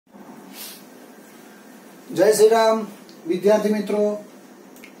जय श्री राम विद्यार्थी मित्रों,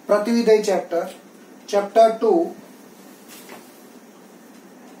 प्रतिविधेय चैप्टर 2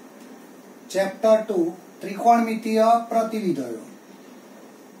 त्रिकोणमितीय प्रतिविधेयो।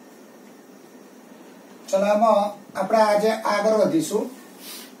 चलो આપણે આજે આગળ વધીશું।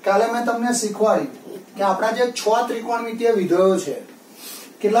 કાલે મેં તમને શીખવાડ્યું કે આપણા જે 6 ત્રિકોણમિતીય વિધેયો છે,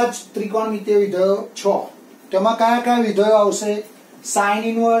 કેટલા ત્રિકોણમિતીય વિધેયો 6, તેમાં કયા કયા વિધેયો આવશે? sin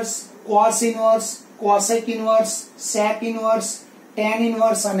inverse, cos inverse, cosec inverse, sec inverse, tan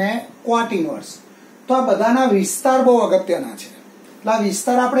inverse અને cot ઇન્વર્સ। તો આ બધાના વિસ્તાર બહુ અગત્યના છે, એટલે આ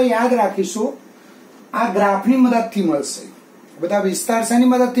વિસ્તાર આપણે યાદ રાખીશું। આ ગ્રાફની મદદથી મળશે। બધા વિસ્તાર શેની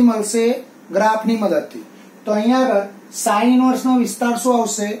મદદથી મળશે? ગ્રાફની મદદથી। તો અહીંયા આગળ sin ઇન્વર્સ નો વિસ્તાર શું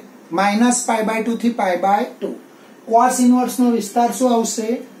આવશે? -π/2 થી π/2। cos ઇન્વર્સ નો વિસ્તાર શું આવશે?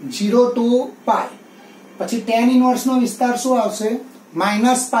 0 to π। પછી tan ઇન્વર્સ નો વિસ્તાર શું આવશે?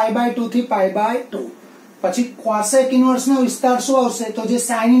 -π/2 થી π/2। પછી cosec ઇન્વર્સ નો વિસ્તાર શું આવશે? તો જે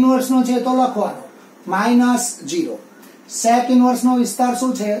sin ઇન્વર્સ નો છે તો લખવાનો -0। sec ઇન્વર્સ નો વિસ્તાર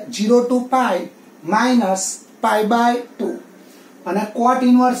શું છે? 0 to π -π/2। અને cot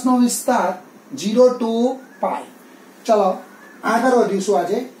ઇન્વર્સ નો વિસ્તાર 0 to π। ચલો આગળ વધીશું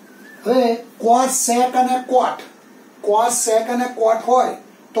આજે। હવે cos sec અને cot હોય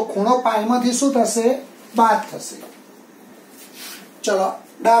તો ખૂણો π માંથી શું થશે? બાદ થશે। चलो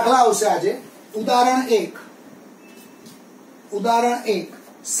दाखला आवशे आजे। उदाहरण 1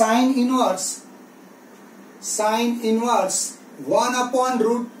 sin इनवर्स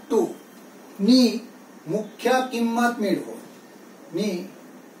 1/√2 ની મુખ્ય કિંમત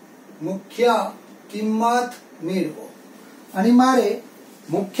મેળવો અને મારે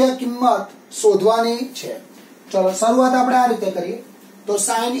મુખ્ય કિંમત શોધવાની છે। चलो શરૂઆત આપણે આ રીતે કરીએ। તો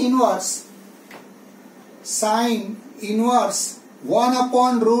sin ઇનવર્સ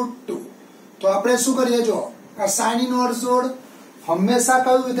 1/√2। તો આપણે શું કરીએ? જો આ sin ઇનવર્સ જોડ હંમેશા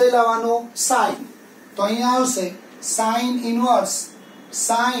કયું વિધેય લાવવાનું? sin। તો અહીંયા આવશે sin ઇનવર્સ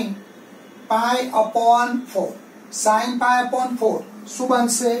sin π/4। sin π/4 શું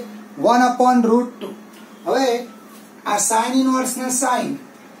બનશે? 1/√2। હવે આ sin ઇનવર્સ ને sin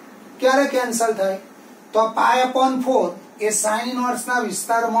ક્યારે કેન્સલ થાય? તો π/4 એ sin ઇનવર્સ ના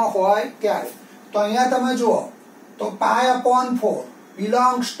વિસ્તારમાં હોય ત્યારે। તો અહીંયા તમે જુઓ તો π/4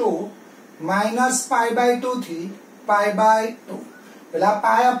 belongs to -π/2 થી π/2। એટલે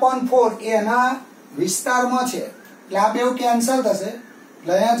π/4 એના વિસ્તારમાં છે, એટલે આ બેવ કેન્સલ થશે।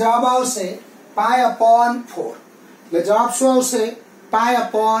 એટલે અહીંયા જવાબ આવશે π/4। એટલે જવાબ શું આવશે?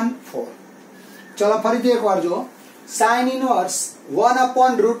 π/4। ચલો ફરીથી એકવાર જો sin ઇનવર્સ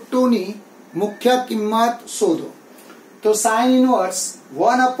 1/√2 ની મુખ્ય કિંમત શોધો। તો sin ઇનવર્સ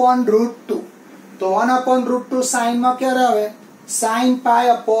 1/√2। तो 1/√2 sin માં ક્યારે આવે? sin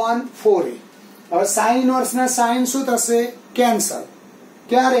π/4। હવે sin ઇનવર્સ ના sin શું થશે? કેન્સલ।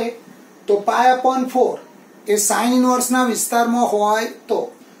 ક્યારે? તો π/4 એ sin ઇનવર્સ ના વિસ્તારમાં હોય તો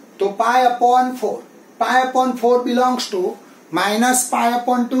π/4 belongs to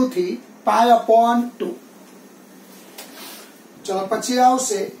 -π/2 થી π/2। ચલો પછી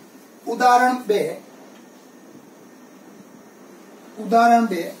આવશે ઉદાહરણ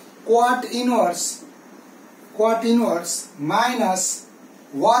 2 cot inverse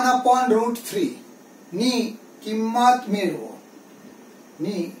 -1/√3 ની કિંમત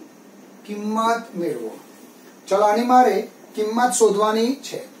મેળવો। ચલો આની મારે કિંમત શોધવાની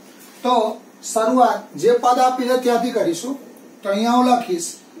છે। તો શરૂઆત જે પદ આપી છે ત્યાંથી કરીશું। તો અહીંયા હું લખીશ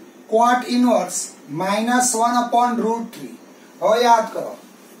cot inverse -1/√3। હવે યાદ કરો,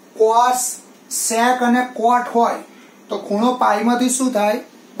 cos sec અને cot હોય તો ખૂણો π માંથી શું થાય?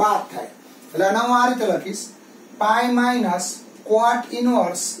 બાદ થાય। એટલે આને હું આ રીતે લખીશ π - cot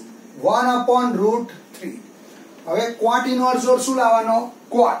ઇનવર્સ 1/√3। હવે cot ઇનવર્સ જોડ શું લાવવાનો?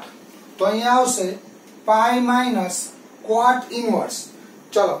 cot। તો અહીંયા આવશે π - cot ઇનવર્સ।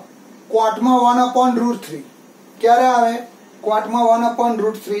 ચલો cot માં 1/√3 ક્યારે આવે? cot માં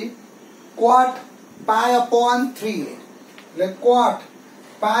 1/√3 cot π/3 એટલે cot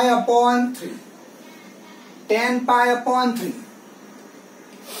π/3 tan π/3।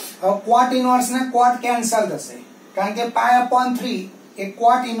 હવે cot ઇનવર્સ ને cot કેન્સલ થશે, કારણ કે π/3 એ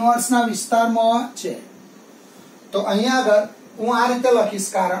cot ઇનવર્સ ના વિસ્તારમાં છે। તો અહીંયા આગળ હું આ રીતે લખીશ,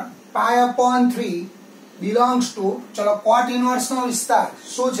 કારણ π/3 belongs to, ચલો cot ઇનવર્સ નો વિસ્તાર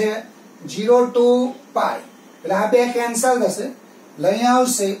શું છે? 0 to π। એટલે આ બે કેન્સલ થશે। લઈ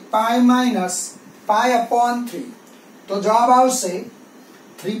આવશે π - π/3। તો જવાબ આવશે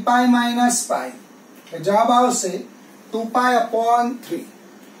 3π - π। જવાબ આવશે 2π/3।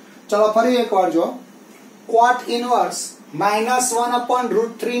 चलो फरी एक बार जो cot इनवर्स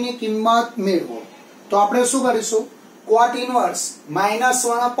 -1/√3 ની કિંમત મેળવો। તો આપણે શું કરીશું cot inverse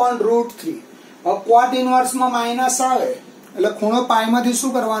 -1/√3 હવે cot inverse માં માઈનસ આવે એટલે ખૂણો પાઈ માંથી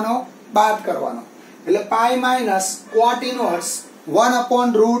શું કરવાનો બાદ કરવાનો એટલે પાઈ માઈનસ cot inverse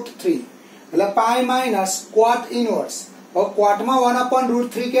 1/√3 એટલે પાઈ માઈનસ cot inverse હવે cot માં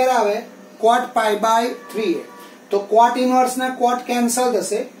 1/√3 ક્યારે આવે cot pi/3 તો cot inverse ને cot કેન્સલ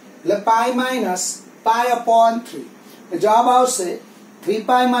થશે એટલે પાઈ માઈનસ pi/3 જવાબ આવશે 3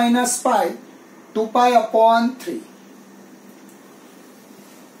 pi minus pi 2 pi/3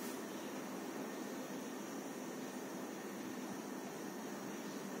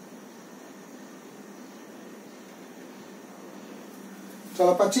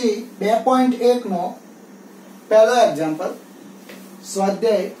 चलो પછી 2.1 નો પહેલો એક્ઝામ્પલ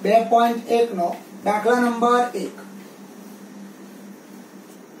સ્વાધ્યાય 2.1 નો દાખલા નંબર 1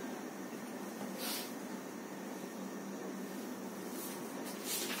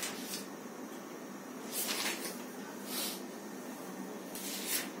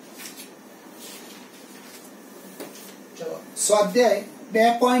 चलो स्वाध्याय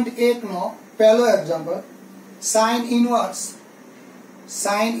 2.1 નો પહેલો એક્ઝામ્પલ sin inverse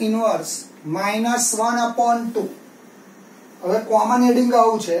 -1/2 હવે કોમન હેડિંગ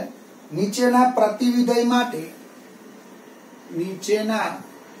આવું છે નીચેના પ્રતિવિધેય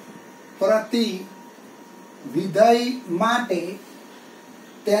માટે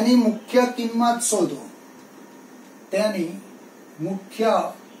તેની મુખ્ય કિંમત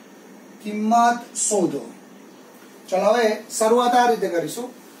શોધો ચલો હવે શરૂઆત આ રીતે કરીશું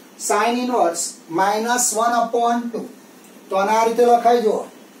sin inverse -1/2 તો આના આ રીતે લખાઈ જો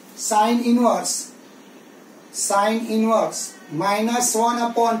sin inverse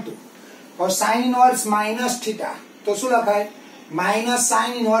 -1/2 और sin inverse माइनस थीटा तो શું લખાય માઈનસ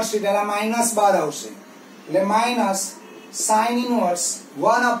sin inverse થીટા એટલે માઈનસ 12 આવશે એટલે માઈનસ sin inverse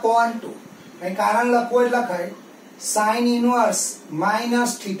 1/2 અહીં કારણ લખવું એટલે લખાય sin inverse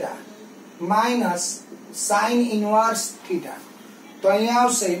minus theta minus sin inverse theta તો અહીં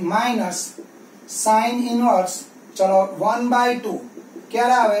આવશે માઈનસ sin inverse चलो 1/2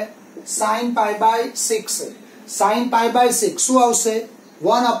 ક્યારે આવે sin pi/6 sin pi/6 શું આવશે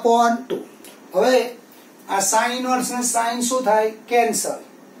 1/2 હવે આ sin inverse ને sin શું થાય કેન્સલ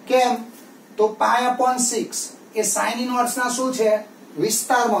કેમ તો pi/6 એ sin inverse ના શું છે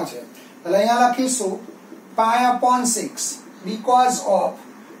વિસ્તારમાં છે એટલે અહીંયા લખીશું pi/6 because of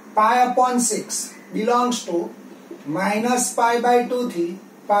pi/6 belongs to -pi/2 થી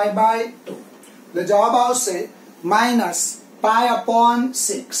pi/2 એટલે જવાબ આવશે -pi/6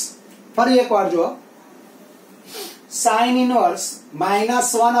 ફરી એકવાર જો sin inverse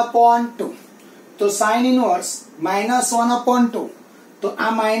 -1/2 તો sin inverse -1/2 તો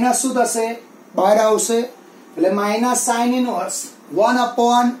આ માઈનસ શું થશે બહાર આવશે એટલે માઈનસ sin inverse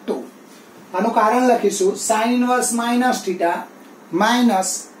 1/2 આનું કારણ લખીશું sin inverse minus theta minus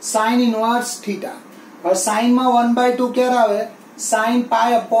sin inverse theta હવે sin માં 1/2 ક્યારે આવે sin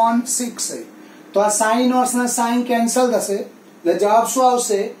pi/6 તો આ sin inverse ના sin કેન્સલ થશે એટલે જવાબ શું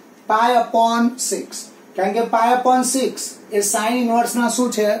આવશે pi/6 કારણ કે pi/6 એ sin inverse ના શું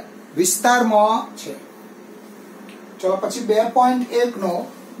છે વિસ્તારમાં છે ચલો પછી 2.1 નો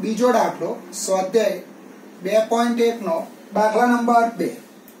બીજો દાખલો સ્વાધ્યાય 2.1 નો દાખલા નંબર 2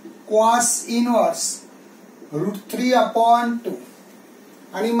 cos inverse √3/2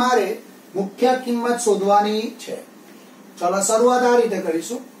 આની મારે મુખ્ય કિંમત શોધવાની છે ચલો શરૂઆત આ રીતે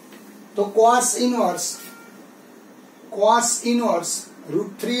કરીશું तो cos inverse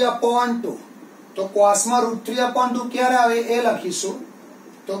 √3/2 तो cos માં √3/2 ક્યારે આવે એ લખીશું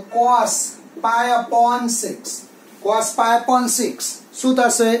તો cos pi/6 શું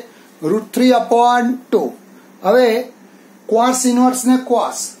થશે √3/2 હવે cos inverse ને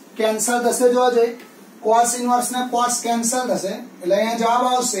cos કેન્સલ થશે જોજે cos inverse ને cos કેન્સલ થશે એટલે અહીંયા જવાબ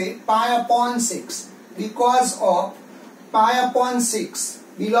આવશે pi/6 because of pi/6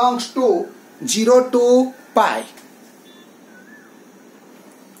 belongs to 0 to pi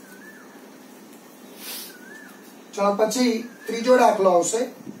ચલો પછી ત્રીજો દાખલો આવશે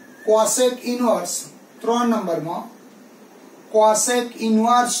cosec inverse 3 નંબરમાં cosec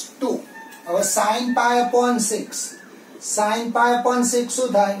inverse 2 હવે sin pi/6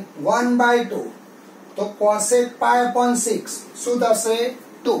 શું થાય 1/2 તો cosec pi/6 શું થશે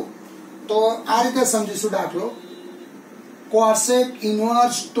 2 તો આ રીતે સમજીશું દાખલો cosec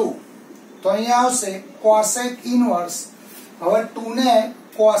inverse 2 તો અહીંયા આવશે cosec inverse હવે 2 ને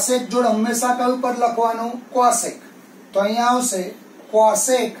cosec જોડે હંમેશા કયું પદ લખવાનું cosec તો અહીંયા આવશે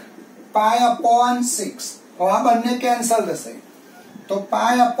cosec pi/6 હવે આ બંને કેન્સલ થશે તો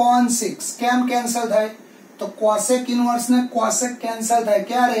pi/6 કેમ કેન્સલ થાય તો cosec inverse ને cosec કેન્સલ થાય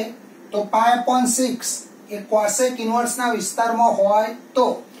ક્યારે તો પાઈ અપોન 6 એ કોસેક ઇન્વર્સ ના વિસ્તારમાં હોય તો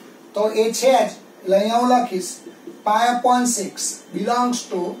એ છે જ, એટલે અહીંયા હું લખીશ પાઈ upon 6 belongs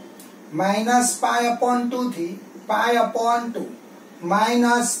to minus pi upon 2 થી પાઈ અપોન 2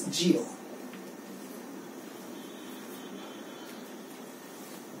 માઇનસ 0.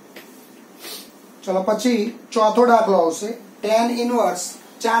 ચલો પછી ચોથો દાખલો આવશે tan ઇનવર્સ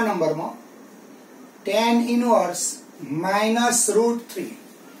 4 નંબરમાં tan ઇનવર્સ માઇનસ √3.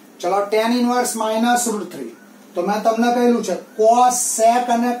 ચલો tan ઇનવર્સ માઇનસ √3 તો મેં તમને કહેલું છે cos sec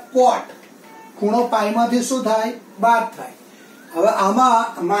અને cot ખૂણો પાઈ માંથી શું થાય બાદ થાય. હવે આમાં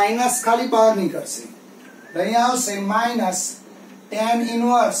માઇનસ ખાલી બહાર નીકળશે, અહીંયા આવશે માઇનસ tan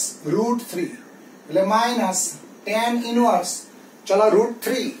ઇનવર્સ √3 એટલે માઇનસ tan ઇનવર્સ ચલો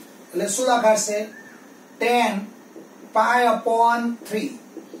 √3 એટલે શું લખાશે tan પાઈ અપોન 3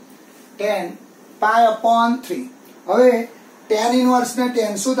 tan પાઈ અપોન 3. હવે tan ઇનવર્સ ને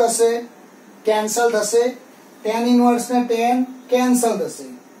tan શું થશે કેન્સલ થશે, tan ઇનવર્સ ને tan કેન્સલ થશે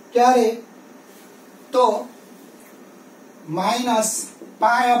ક્યારે તો માઇનસ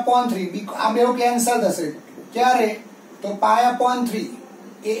પાઈ અપોન 3 આ બે કેન્સલ થશે ક્યારે તો પાઈ અપોન 3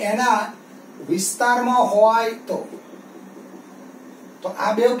 એ એના વિસ્તારમાં હોય તો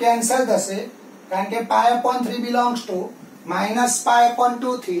આ બે કેન્સલ થશે કારણ કે પાઈ upon 3 belongs to minus pi upon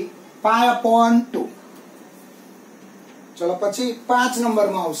 2 થી પાઈ અપોન 2. ચલો પછી 5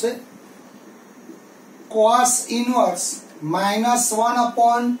 નંબરમાં આવશે cos ઇનવર્સ માઇનસ 1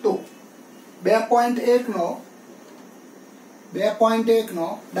 અપોન 2. 2.1 નો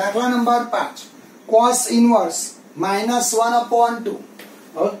દાખલા number 5 cos inverse minus 1 upon 2.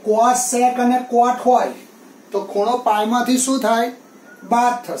 હવે cos sec અને cot હોય તો ખૂણો પાઈ માંથી શું થાય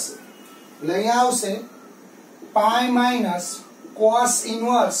બાદ થશે, એટલે અહીંયા આવશે pi minus cos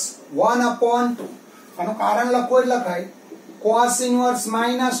inverse 1 upon 2. આનું કારણ લખો એટલે લખાય cos inverse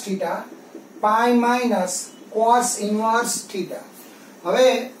minus theta pi minus cos inverse theta. હવે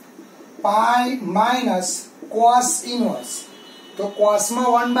પાઈ માઇનસ cos ઇનવર્સ તો cos માં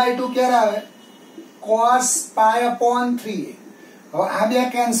 1/2 ક્યારે આવે cos પાઈ અપોન 3. હવે આ બે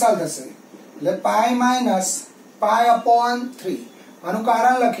કેન્સલ થશે એટલે પાઈ માઇનસ પાઈ અપોન 3. આનું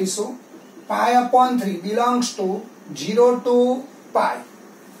કારણ લખીશું પાઈ upon 3 belongs to 0 two pi.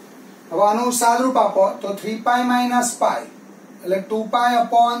 હવે આનું સાદુરૂપ આપો તો 3 પાઈ માઇનસ પાઈ એટલે 2 પાઈ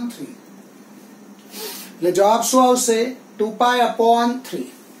અપોન 3. એટલે જવાબ શું આવશે 2 પાઈ અપોન 3.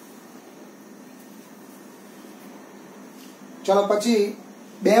 ચલો પછી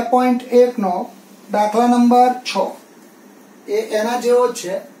 2.1 નો દાખલા નંબર 6 એ એના જેવો જ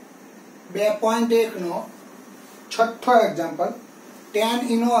છે. 2.1 નો છઠ્ઠો એક્ઝામ્પલ tan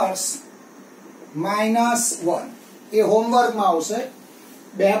ઇનવર્સ માઇનસ 1 એ હોમવર્કમાં આવશે.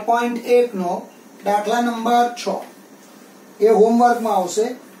 2.1 નો દાખલા નંબર 6 એ હોમવર્કમાં આવશે.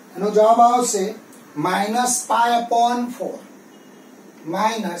 એનો જવાબ આવશે minus pi upon 4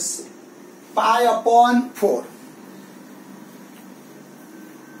 minus pi upon 4.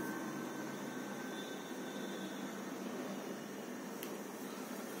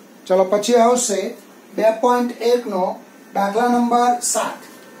 ચલો પછી આવશે 2.1 નો દાખલા નંબર 7.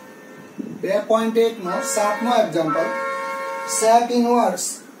 2.1 નો 7મો એક્ઝામ્પલ sec ઇનવર્સ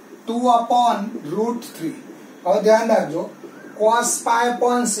 2 અપોન √3. હવે ધ્યાન રાખજો cos પાઈ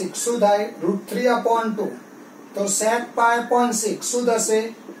અપોન 6 શું થાય √3 અપોન 2. તો sec પાઈ અપોન 6 શું થશે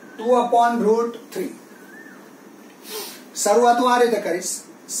 2 અપોન √3. શરૂઆત હું આ રીતે કરીશ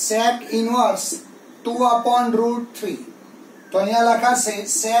sec ઇનવર્સ 2 અપોન √3 તો અહીંયા લખાશે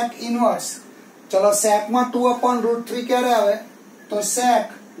sec ઇનવર્સ. ચલો sec માં 2 અપોન √3 ક્યારે આવે તો sec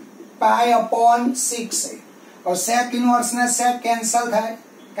પાઈ અપોન 6 છે. और sec ઇનવર્સ ને sec કેન્સલ થાય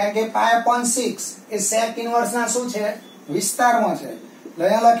કારણ કે પાઈ અપોન 6 એ sec ઇનવર્સ ના શું છે વિસ્તારમાં છે.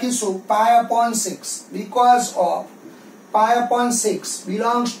 અહીંયા લખીશું પાઈ upon 6 because of pi upon 6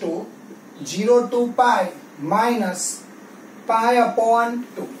 belongs to 0 to pi minus pi upon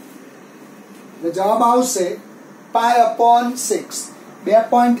 2. એટલે જવાબ આવશે પાઈ અપોન 6.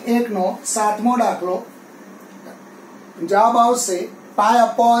 2.1 નો 7મો દાખલો જવાબ આવશે પાઈ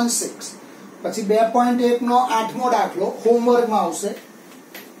અપોન 6. પછી 2.1 નો 8મો દાખલો હોમવર્કમાં આવશે.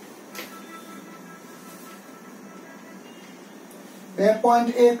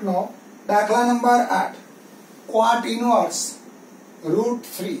 2.1 નો દાખલા નંબર 8 cot ઇનવર્સ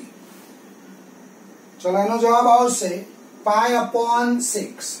 √3. ચલો એનો જવાબ આવશે પાઈ અપોન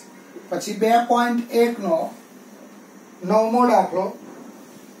 6. પછી 2.1 નો 9મો દાખલો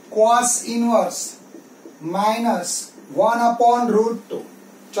cos ઇનવર્સ માઇનસ 1 અપોન √2.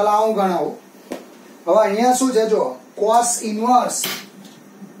 ચલો હું ગણાવું. હવે અહીંયા શું છે જો cos ઇનવર્સ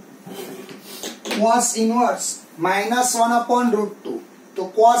માઇનસ 1 અપોન √2 તો તો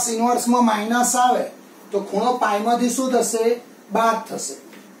કોસ ઇનવર્સ માં માઇનસ આવે તો ખૂણો પાઈ માંથી શું થશે? બાદ થશે.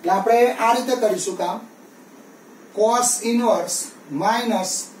 એટલે આપણે આ રીતે કરીશું કામ. Cos inverse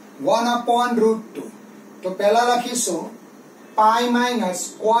minus 1/√2. તો પહેલા લખીશું પાઈ માઇનસ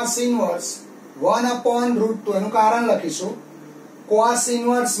કોસ ઇનવર્સ 1/√2. એનું કારણ લખીશું કોસ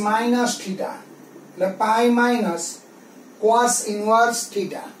ઇનવર્સ માઇનસ થીટા એટલે pi minus cos inverse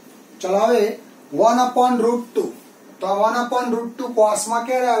theta. ચલો હવે 1/√2. તો 1/√2 કોસ માં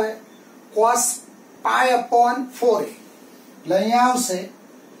ક્યારે આવે? કોસ પાઈ/4a. એટલે અહીંયા આવશે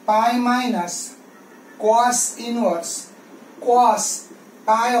pi minus cos inverse cos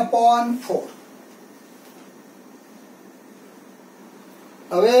પાઈ/4.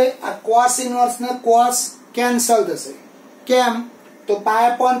 હવે આ કોસ ઇનવર્સ ને કોસ કેન્સલ થશે. કેમ? તો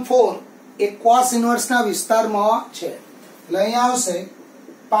પાઈ/4 એ કોસ ઇનવર્સ ના વિસ્તારમાં છે. એટલે અહીંયા આવશે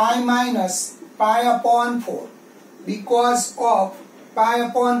pi minus પાઈ/4 because of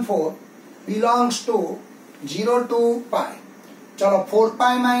પાઈ/4 belongs to 0 to પાઈ. ચલો 4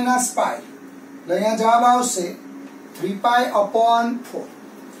 પાઈ માઇનસ પાઈ એટલે અહીંયા જવાબ આવશે 3 પાઈ/4.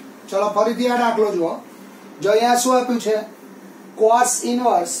 ચલો ફરીથી આ દાખલો જુઓ. જો અહીંયા શું આપ્યું છે? Cos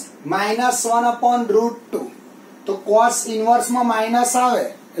inverse minus 1/√2. તો કોસ ઇનવર્સ માં માઇનસ આવે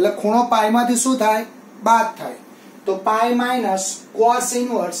એટલે ખૂણો પાઈ માંથી શું થાય? બાદ થાય. તો પાઈ માઇનસ કોસ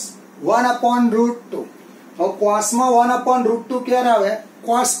ઇનવર્સ 1/√2. હવે કોસ માં 1/√2 ક્યારે આવે?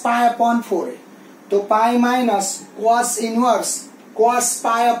 કોસ પાઈ/4. તો pi minus cos inverse cos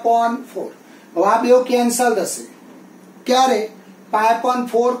પાઈ/4. હવે આ બે કેન્સલ થશે. ક્યારે?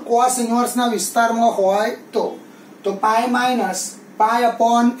 પાઈ/4 કોસ ઇનવર્સ ના વિસ્તારમાં હોય તો પાઈ માઇનસ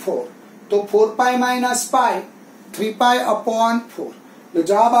પાઈ/4. તો 4 પાઈ માઇનસ પાઈ 3 પાઈ/4. તો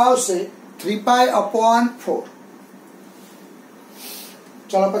જવાબ આવશે 3 પાઈ/4.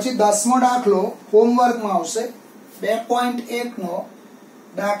 ચલો પછી 10મો દાખલો હોમવર્કમાં આવશે. 2.1 નો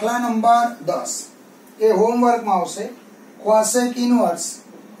દાખલા નંબર 10 એ હોમવર્કમાં આવશે.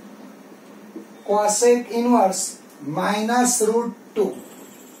 Cosec inverse minus √2.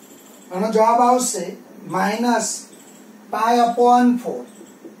 આનો જવાબ આવશે માઇનસ પાઈ/4.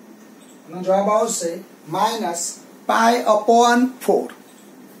 આનો જવાબ આવશે માઇનસ પાઈ/4.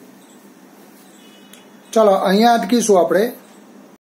 ચલો અહીંયા અટકીશું આપણે.